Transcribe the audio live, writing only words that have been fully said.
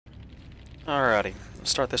Alrighty, let's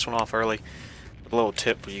start this one off early with a little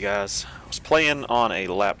tip for you guys. I was playing on a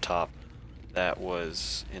laptop that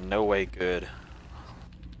was in no way good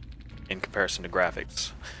in comparison to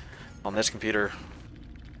graphics. On this computer,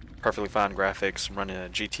 perfectly fine graphics. I'm running a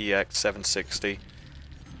GTX 760,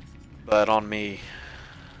 but on me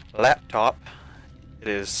laptop, it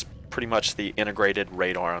is pretty much the integrated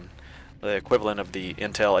Radeon, the equivalent of the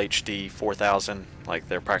Intel HD 4000. Like,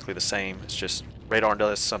 they're practically the same. It's just Radeon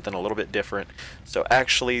does something a little bit different. So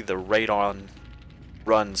actually the Radeon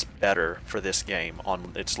runs better for this game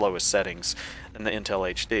on its lowest settings than the Intel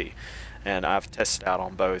HD. And I've tested out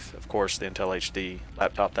on both. Of course, the Intel HD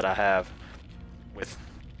laptop that I have with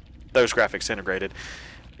those graphics integrated,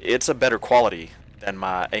 it's a better quality than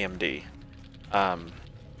my AMD.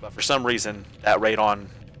 But for some reason, that Radeon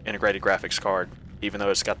integrated graphics card, even though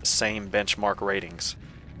it's got the same benchmark ratings,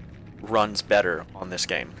 runs better on this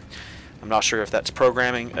game. I'm not sure if that's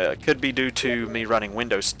programming. It could be due to me running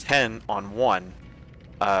Windows 10 on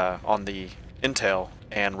on the Intel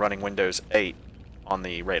and running Windows 8 on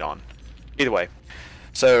the Radeon. Either way,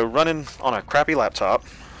 so running on a crappy laptop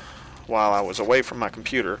while I was away from my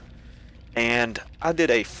computer, and I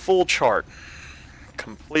did a full chart,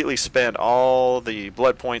 completely spent all the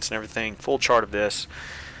blood points and everything, full chart of this,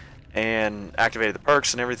 and activated the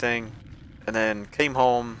perks and everything, and then came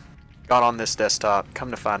home, got on this desktop.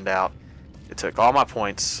 Come to find out, it took all my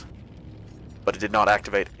points, but it did not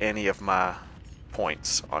activate any of my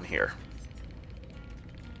points on here.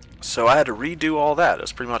 So I had to redo all that. It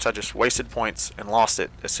was pretty much, I just wasted points and lost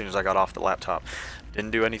it as soon as I got off the laptop.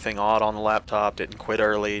 Didn't do anything odd on the laptop, didn't quit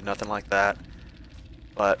early, nothing like that.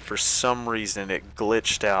 But for some reason it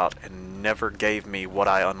glitched out and never gave me what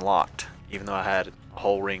I unlocked, even though I had a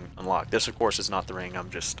whole ring unlocked. This, of course, is not the ring.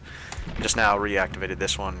 I'm just now reactivated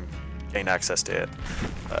this one, gained access to it.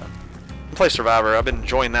 Play Survivor. I've been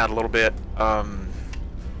enjoying that a little bit. In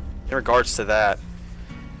regards to that,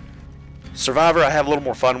 Survivor I have a little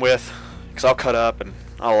more fun with, because I'll cut up and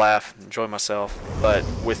I'll laugh and enjoy myself. But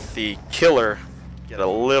with the Killer, get a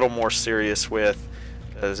little more serious with,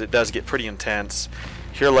 because it does get pretty intense.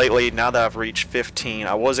 Here lately, now that I've reached 15,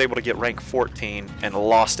 I was able to get rank 14 and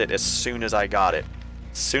lost it as soon as I got it.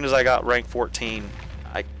 As soon as I got rank 14,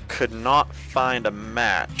 I could not find a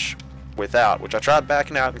match without, which I tried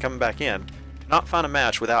backing out and coming back in, not find a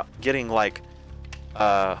match without getting like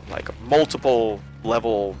multiple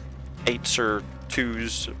level 8s or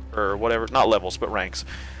 2s or whatever, not levels but ranks,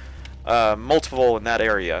 multiple in that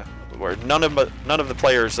area, where none of the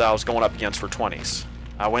players I was going up against were 20s.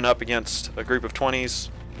 I went up against a group of 20s,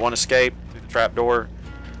 one escaped through the trapdoor,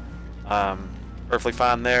 perfectly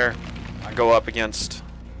fine there. I go up against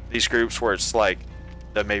these groups where it's like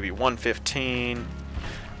the maybe 115,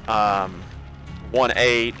 1-8,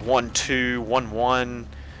 1-2, 1-1.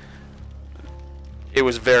 It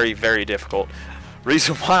was very, very difficult.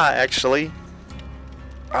 Reason why, actually,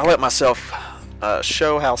 I let myself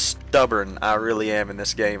show how stubborn I really am in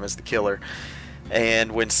this game as the Killer.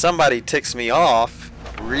 And when somebody ticks me off,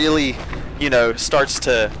 really, starts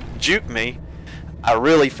to juke me, I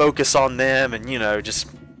really focus on them and, just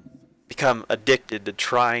become addicted to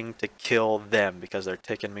trying to kill them because they're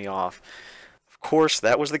ticking me off. Of course,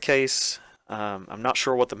 that was the case. I'm not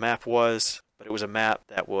sure what the map was, but it was a map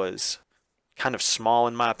that was kind of small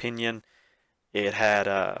in my opinion. It had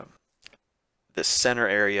the center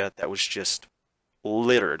area that was just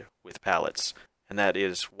littered with pallets, and that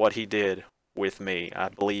is what he did with me. I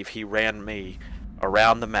believe he ran me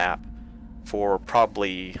around the map for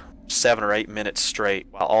probably 7 or 8 minutes straight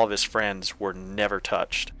while all of his friends were never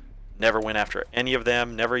touched. Never went after any of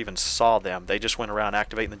them, never even saw them. They just went around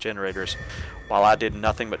activating the generators while I did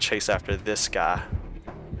nothing but chase after this guy.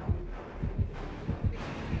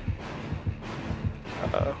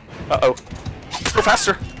 Uh-oh. Uh-oh. Go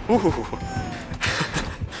faster! Ooh.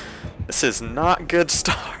 This is not good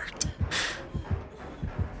start.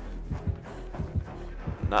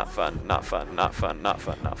 Not fun, not fun, not fun, not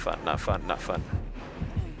fun, not fun, not fun, not fun.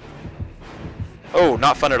 Oh,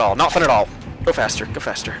 not fun at all, not fun at all. Go faster, go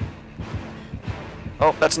faster.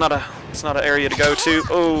 Oh, that's not an area to go to.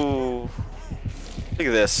 Oh, look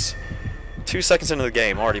at this. 2 seconds into the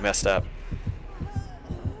game, already messed up.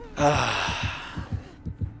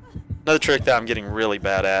 Another trick that I'm getting really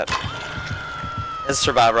bad at. As a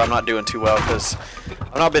Survivor, I'm not doing too well because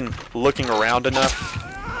I've not been looking around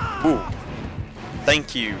enough. Ooh.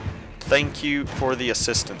 Thank you. Thank you for the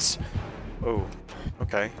assistance. Oh,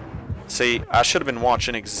 okay. See, I should have been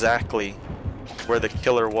watching exactly where the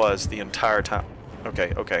Killer was the entire time.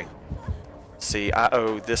 Okay, okay. See, I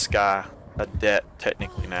owe this guy a debt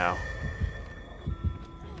technically now.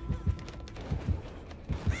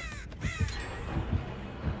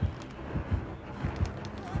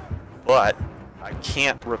 but I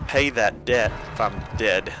can't repay that debt if I'm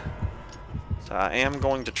dead. So I am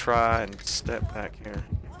going to try and step back here.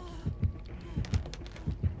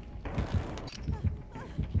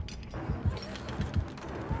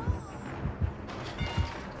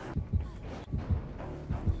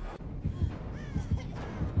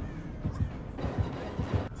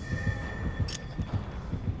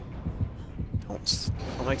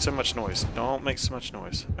 Don't make so much noise. Don't make so much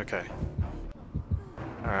noise. Okay.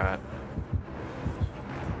 Alright.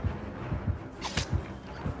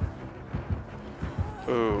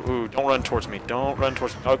 Ooh, don't run towards me. Don't run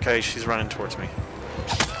towards me. Okay, she's running towards me.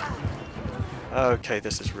 Okay,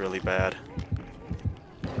 this is really bad.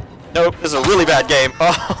 Nope, this is a really bad game.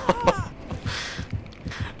 Oh.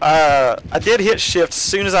 I did hit shift as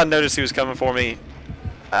soon as I noticed he was coming for me.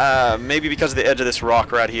 Maybe because of the edge of this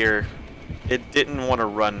rock right here. It didn't want to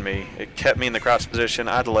run me. It kept me in the crouch position.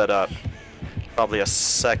 I'd let up probably a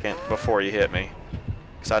second before he hit me.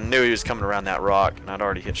 Because I knew he was coming around that rock, and I'd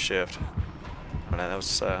already hit shift. I don't know, that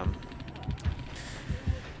was...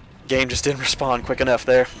 game just didn't respond quick enough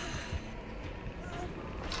there.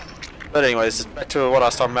 But anyways, back to what I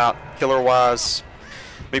was talking about, killer-wise.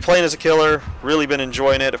 Me playing as a killer, really been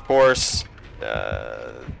enjoying it, of course.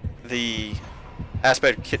 The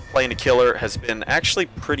aspect of playing a killer has been actually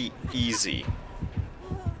pretty easy.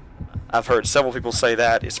 I've heard several people say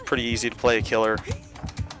that it's pretty easy to play a killer,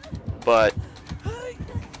 but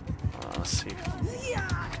let's see.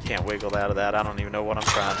 I can't wiggle out of that. I don't even know what I'm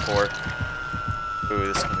trying for. Ooh,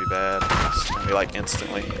 this is gonna be bad. This is gonna be like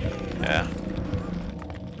instantly. Yeah.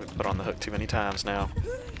 We've put on the hook too many times now.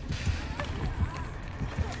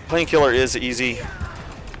 Playing killer is easy,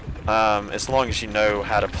 as long as you know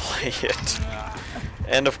how to play it.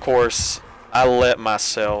 And of course, I let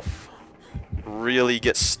myself really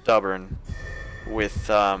get stubborn with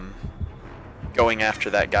going after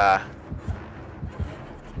that guy.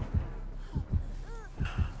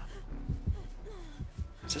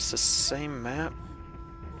 Is this the same map?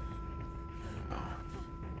 Oh.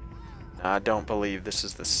 No, I don't believe this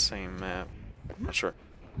is the same map. I'm not sure.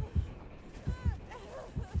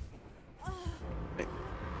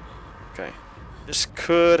 Okay. This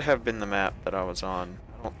could have been the map that I was on.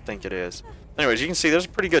 I don't think it is. Anyways, you can see there's a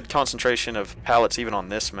pretty good concentration of pallets even on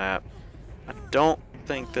this map. I don't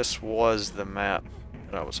think this was the map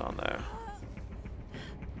that I was on though.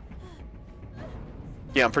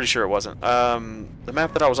 Yeah, I'm pretty sure it wasn't. The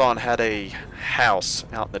map that I was on had a house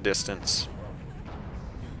out in the distance.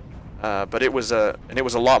 But it was a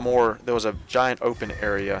lot more. There was a giant open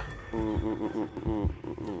area. Ooh.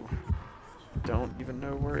 Don't even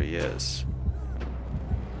know where he is.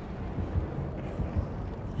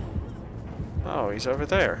 Oh, he's over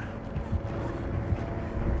there.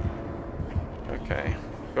 Okay,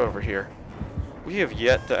 go over here. We have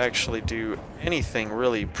yet to actually do anything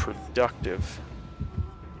really productive.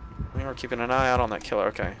 We are keeping an eye out on that killer.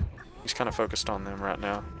 Okay, he's kind of focused on them right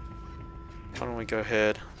now. Why don't we go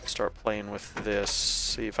ahead and start playing with this,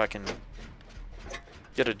 see if I can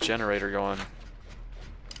get a generator going.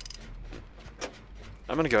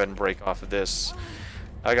 I'm going to go ahead and break off of this.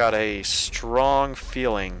 I got a strong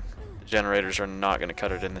feeling the generators are not going to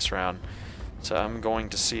cut it in this round. So I'm going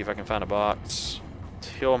to see if I can find a box,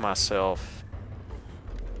 heal myself,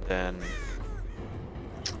 then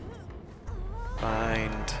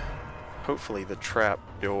find hopefully the trap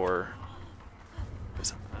door.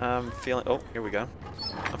 I'm feeling, oh, here we go.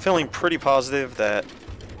 I'm feeling pretty positive that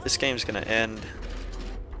this game's going to end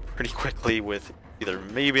pretty quickly with either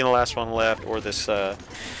me being the last one left or this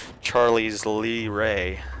Charles Lee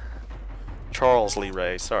Ray,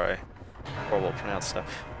 sorry. Horrible pronounced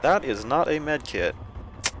stuff. That is not a med kit.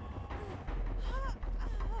 I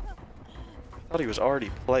thought he was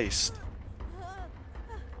already placed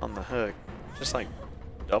on the hook. Just like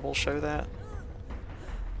double show that.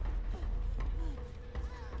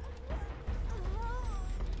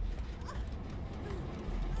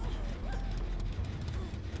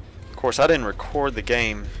 Of course, I didn't record the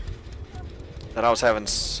game that I was having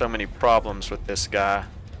so many problems with this guy.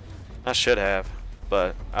 I should have,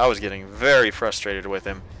 but I was getting very frustrated with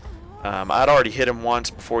him. I'd already hit him once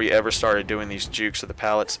before he ever started doing these jukes of the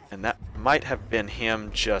pallets, and that might have been him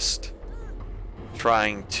just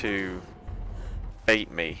trying to bait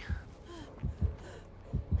me.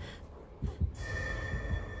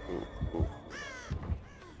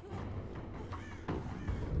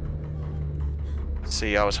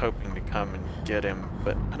 See, I was hoping to come and get him,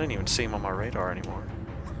 but I didn't even see him on my radar anymore.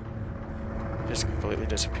 He just completely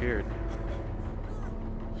disappeared.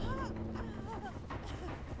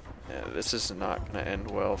 Yeah, this is not going to end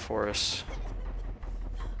well for us.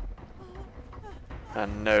 I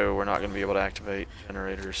know we're not going to be able to activate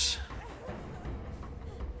generators.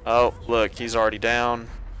 Oh, look, he's already down.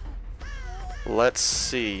 Let's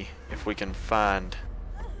see if we can find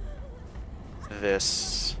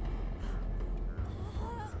this.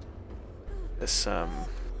 Let's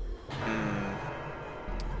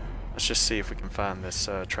just see if we can find this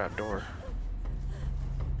trapdoor.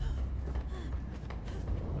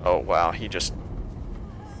 Oh, wow, he just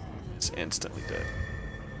is instantly dead.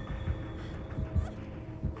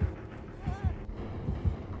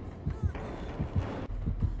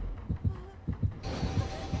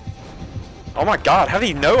 Oh my god, how did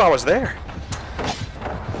he know I was there?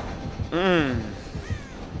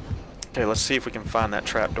 Okay, let's see if we can find that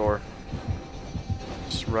trapdoor.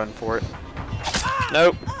 Just run for it.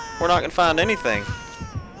 Nope, we're not gonna find anything.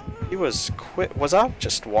 He was was I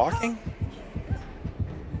just walking?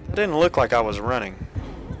 It didn't look like I was running.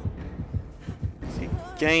 He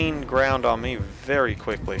gained ground on me very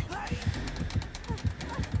quickly.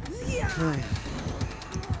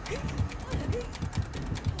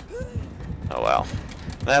 Oh well.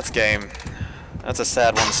 That's game. That's a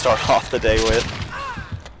sad one to start off the day with.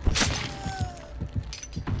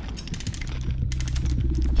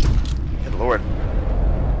 Good lord.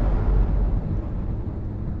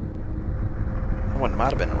 That one might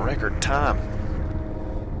have been record time.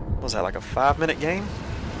 What was that, like a 5-minute game?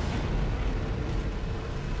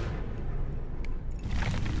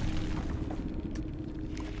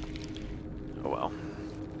 Oh well.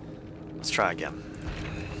 Let's try again.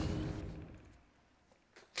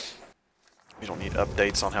 We don't need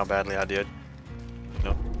updates on how badly I did.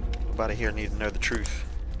 Nope. Nobody here needs to know the truth.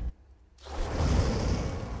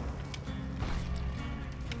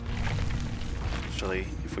 Actually,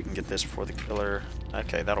 if we can get this before the killer...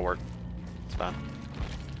 Okay, that'll work. It's fine.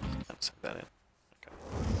 Let's set that in. Okay.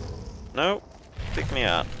 Nope. Kick me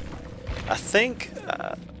out. I think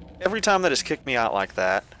every time that it's kicked me out like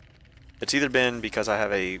that, it's either been because I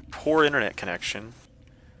have a poor internet connection,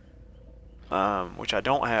 which I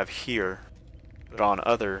don't have here, but on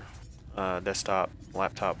other desktop,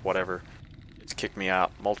 laptop, whatever, it's kicked me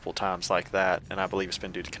out multiple times like that, and I believe it's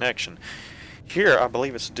been due to connection. Here, I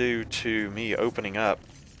believe it's due to me opening up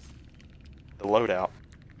the loadout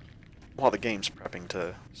while the game's prepping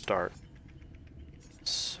to start.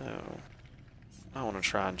 So, I want to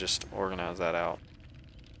try and just organize that out.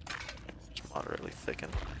 Just moderately thicken.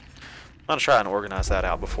 I'm going to try and organize that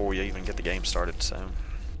out before we even get the game started, so...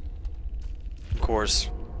 Of course,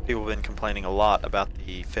 people have been complaining a lot about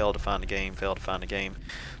the fail to find a game, fail to find a game.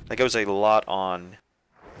 That goes a lot on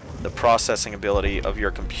the processing ability of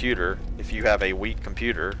your computer. If you have a weak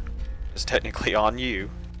computer, it's technically on you.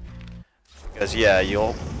 Because yeah,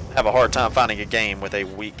 you'll have a hard time finding a game with a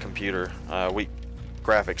weak computer, weak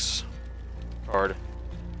graphics card.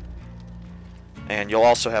 And you'll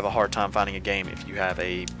also have a hard time finding a game if you have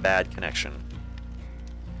a bad connection.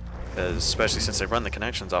 Because especially since they run the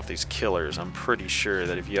connections off these killers, I'm pretty sure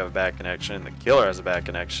that if you have a bad connection, the killer has a bad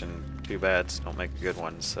connection, two bads don't make a good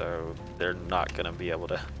one, so they're not going to be able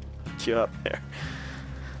to hook you up there.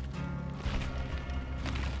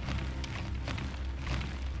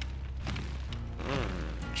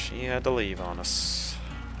 She had to leave on us.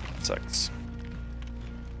 That sucks.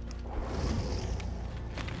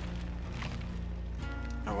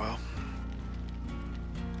 Oh well.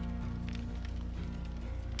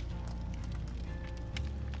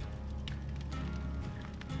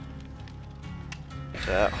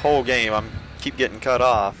 That whole game, I keep getting cut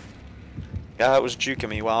off. Guy was juking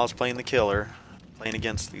me while I was playing the killer, playing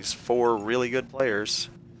against these 4 really good players.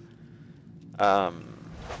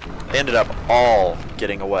 They ended up all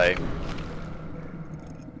getting away.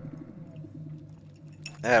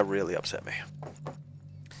 That really upset me.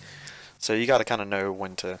 So you got to kind of know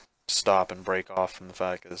when to stop and break off from the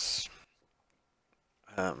fight, because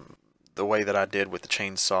the way that I did with the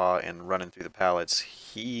chainsaw and running through the pallets,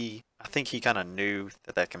 I think he kind of knew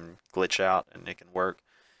that that can glitch out and it can work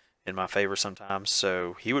in my favor sometimes,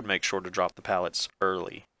 so he would make sure to drop the pallets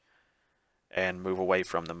early and move away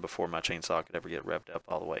from them before my chainsaw could ever get revved up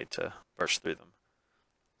all the way to burst through them.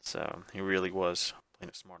 So he really was playing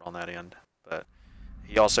it smart on that end. But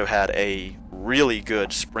he also had a really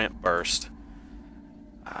good sprint burst.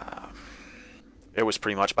 It was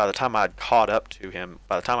pretty much by the time I'd caught up to him,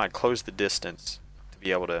 by the time I'd closed the distance to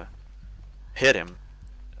be able to hit him,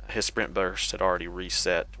 his sprint burst had already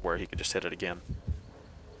reset to where he could just hit it again.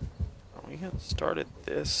 We got started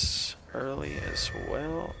this early as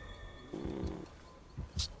well. Ooh,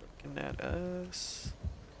 he's looking at us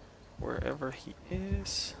wherever he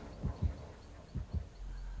is.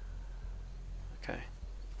 Okay.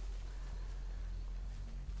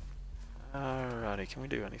 Alrighty, can we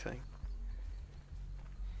do anything?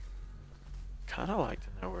 Kinda like to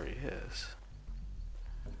know where he is.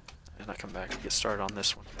 And I come back and get started on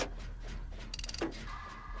this one.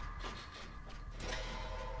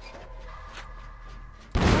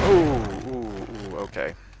 Ooh,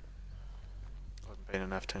 okay. Wasn't paying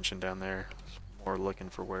enough attention down there. More looking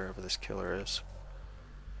for wherever this killer is.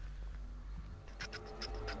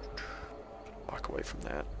 Walk away from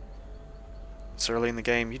that. It's early in the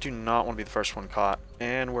game. You do not want to be the first one caught.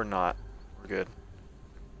 And we're not. We're good.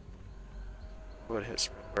 Would hit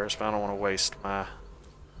burst, but I don't want to waste my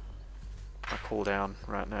cooldown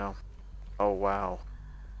right now. Oh wow.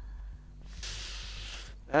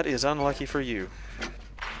 That is unlucky for you.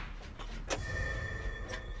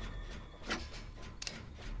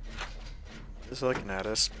 He's looking at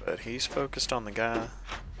us, but he's focused on the guy.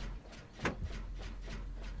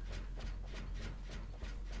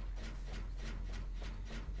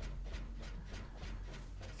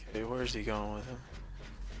 Okay, where's he going with him?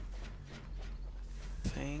 I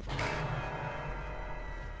think.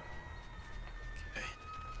 Okay.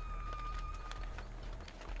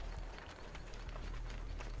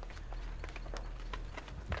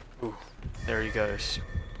 Ooh, there he goes.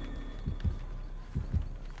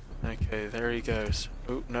 Okay, there he goes.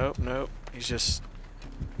 Oop, nope, nope. He's just...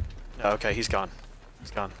 Okay, he's gone.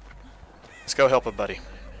 He's gone. Let's go help a buddy.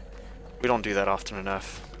 We don't do that often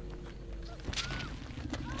enough.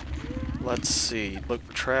 Let's see. Look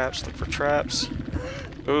for traps, look for traps.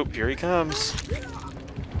 Oop, here he comes.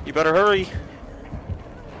 You better hurry.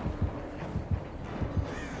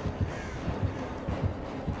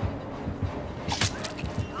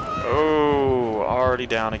 Oh, already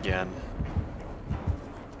down again.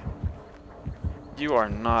 You are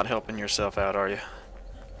not helping yourself out, are you?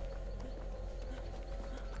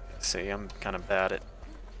 See, I'm kind of bad at...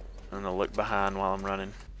 I'm gonna look behind while I'm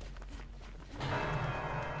running.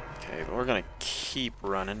 Okay, but we're gonna keep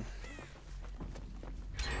running.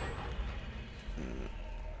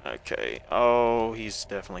 Okay. Oh, he's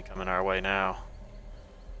definitely coming our way now.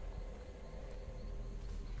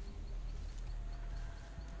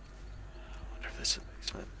 I wonder if this is the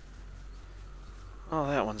basement. Oh,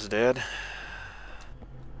 that one's dead.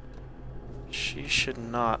 She should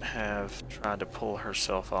not have tried to pull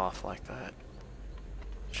herself off like that.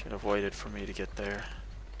 Should have waited for me to get there.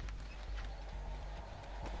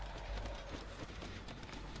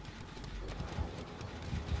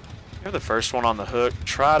 You're the first one on the hook.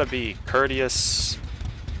 Try to be courteous.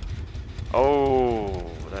 Oh,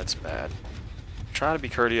 that's bad. Try to be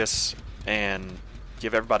courteous and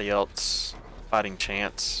give everybody else a fighting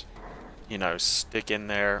chance. You know, stick in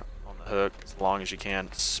there on the hook as long as you can,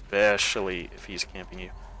 especially if he's camping you.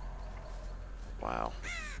 Wow.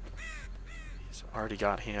 He's already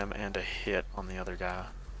got him and a hit on the other guy.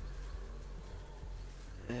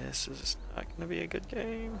 This is not going to be a good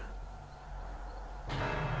game.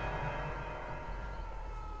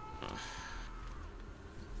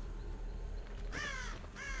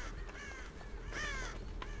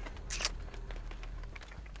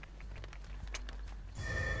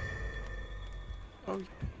 Oh, yeah.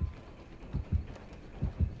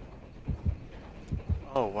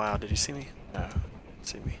 Oh wow, did you see me? No, didn't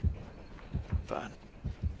see me. Fine.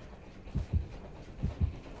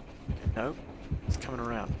 Nope, it's coming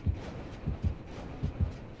around.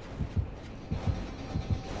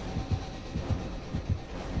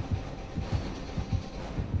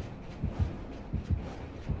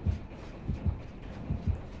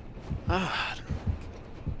 Ah.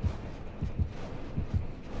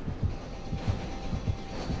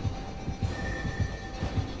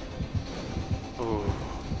 Oh.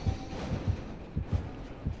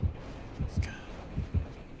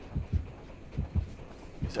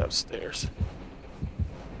 He's upstairs.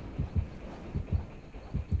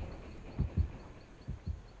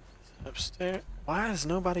 He's upstairs. Why is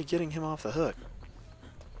nobody getting him off the hook?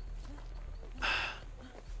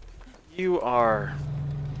 You are...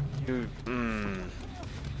 You...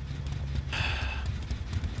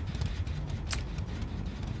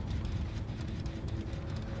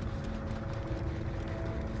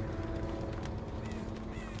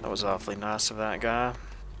 That was awfully nice of that guy.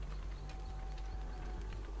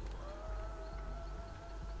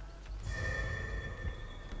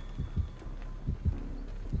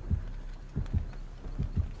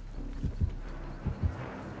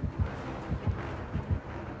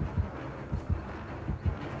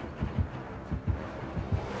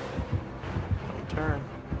 Don't turn.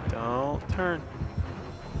 Don't turn.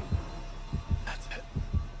 That's it.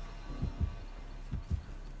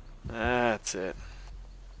 That's it.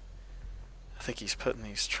 I think he's putting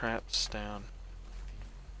these traps down.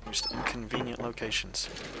 Most inconvenient locations.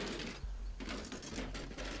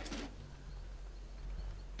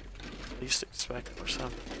 Least expected or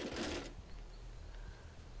something.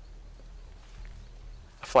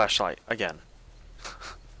 A flashlight again.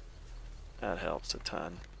 That helps a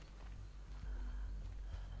ton.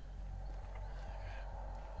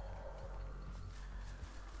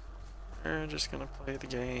 We're just gonna play the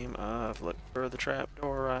game of look for the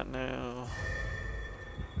trapdoor right now.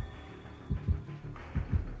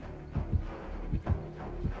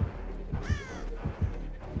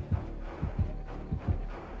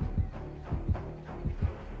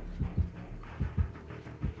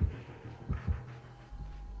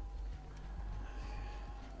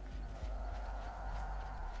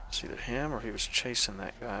 It's either him or he was chasing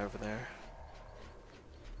that guy over there.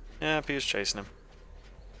 Yep, he was chasing him.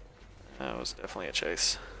 That was definitely a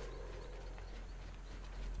chase.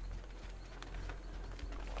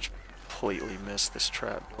 Watch me completely miss this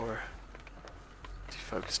trapdoor. Too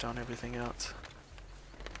focused on everything else.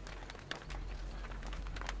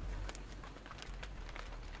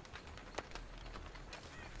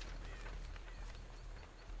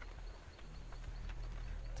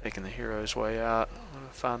 Taking the hero's way out. I'm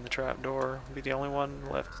gonna find the trapdoor. Be the only one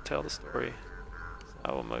left to tell the story. So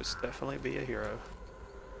I will most definitely be a hero.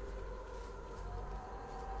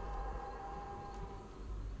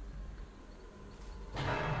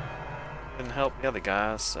 Didn't help the other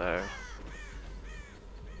guys, so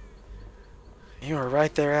you were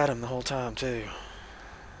right there at him the whole time too.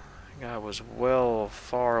 The guy was well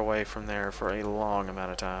far away from there for a long amount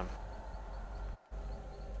of time.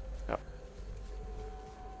 Yep.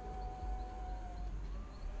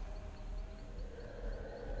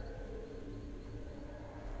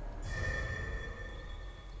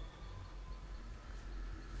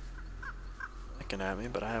 Looking at me,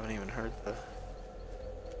 but I haven't even heard the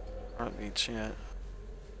heartbeats yet.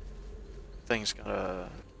 Thing's got a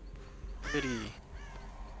pretty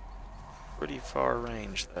far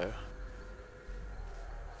range though.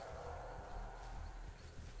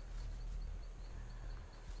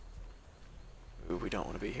 Ooh, we don't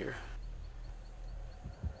want to be here.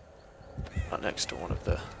 Not next to one of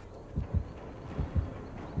the...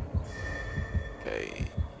 Okay, you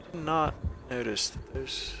did not notice that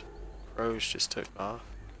those crows just took off.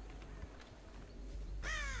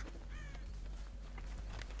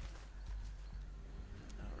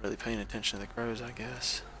 Not really paying attention to the crows, I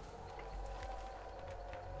guess.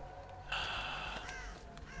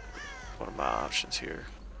 What are my options here?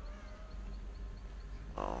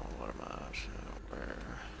 Oh, what are my options?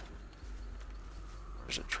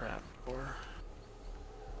 Where's a trap door?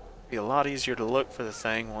 Be a lot easier to look for the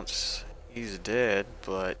thing once he's dead,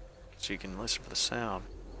 but so you can listen for the sound.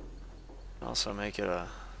 Also make it a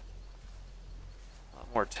lot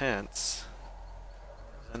more tense.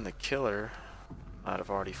 Then the killer might have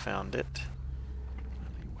already found it.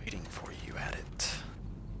 I'll be waiting for you at it.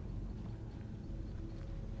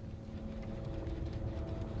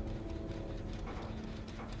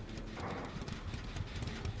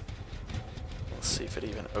 Let's see if it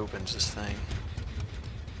even opens this thing.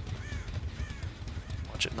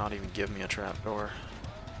 Watch it not even give me a trapdoor.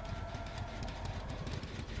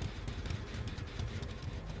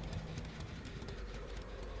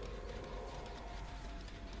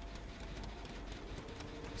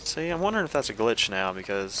 See, I'm wondering if that's a glitch now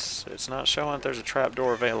because it's not showing that there's a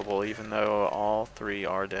trapdoor available even though all three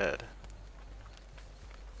are dead.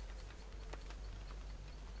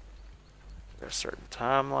 There's a certain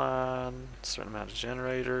timeline, certain amount of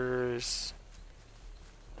generators.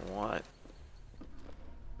 What?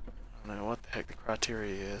 I don't know what the heck the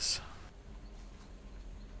criteria is.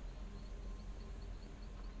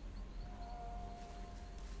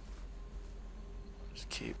 Just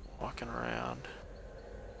keep walking around.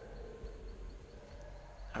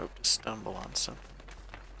 Hope to stumble on something.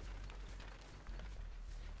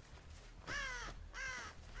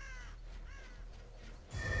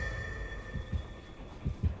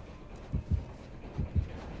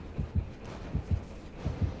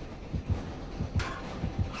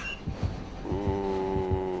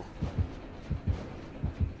 Ooh.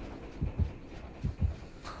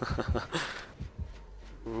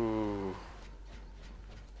 Ooh.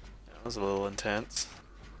 That was a little intense.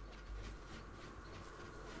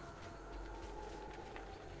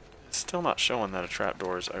 Still not showing that a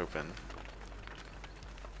trapdoor is open.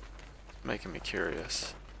 Making me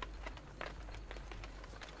curious.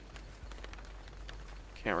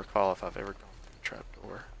 Can't recall if I've ever gone through a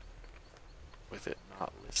trapdoor with it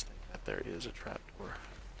not listing that there is a trapdoor.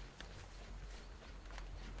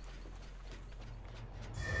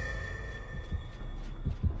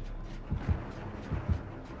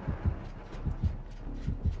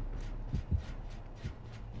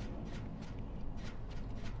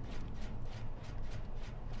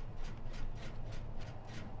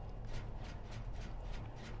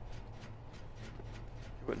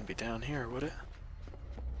 It wouldn't be down here, would it?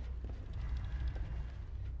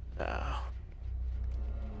 No.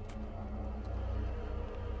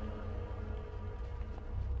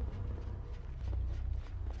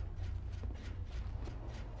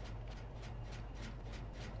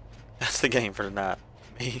 That's the game for tonight.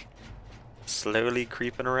 Me slowly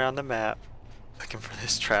creeping around the map looking for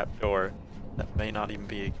this trapdoor that may not even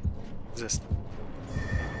be existent.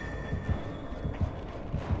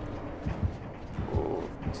 Oh,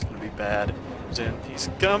 it's gonna be bad. He's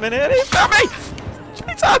coming in. He's coming!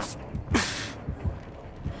 Jesus!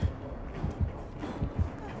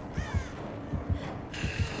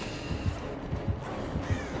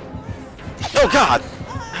 Oh God!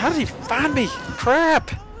 How did he find me?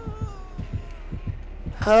 Crap!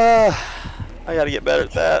 I gotta get better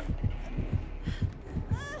at that.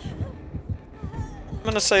 I'm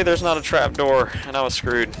gonna say there's not a trapdoor, and I was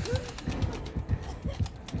screwed.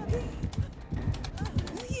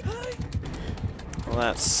 Well,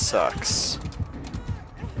 that sucks.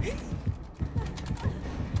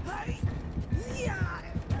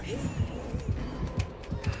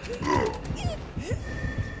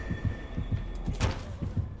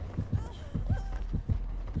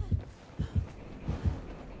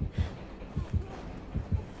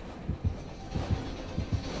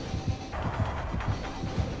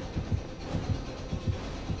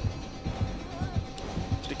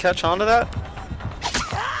 Catch on to that?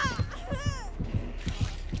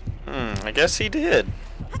 I guess he did.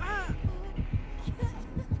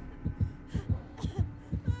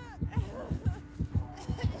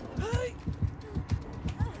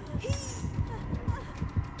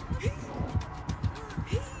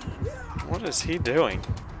 What is he doing?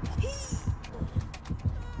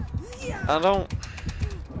 I don't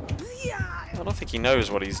think he knows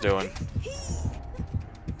what he's doing.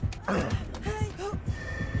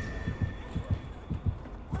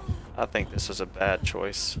 I think this is a bad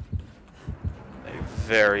choice. A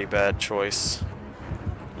very bad choice.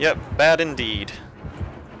 Yep, bad indeed.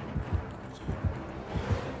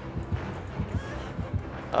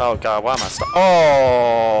 Oh God, why am I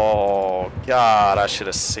Oh God, I should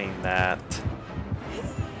have seen that.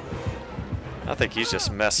 I think he's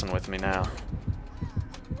just messing with me now.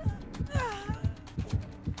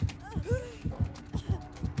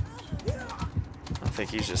 I think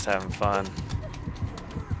he's just having fun.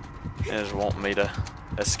 He just wanting me to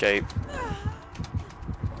escape.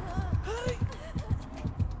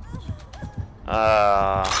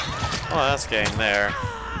 Well, that's game there.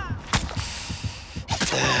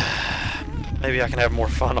 Maybe I can have more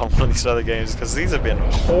fun on one of these other games, because these have been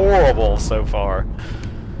horrible so far.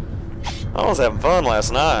 I was having fun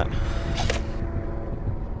last night.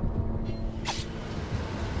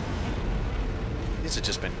 These have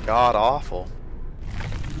just been god-awful.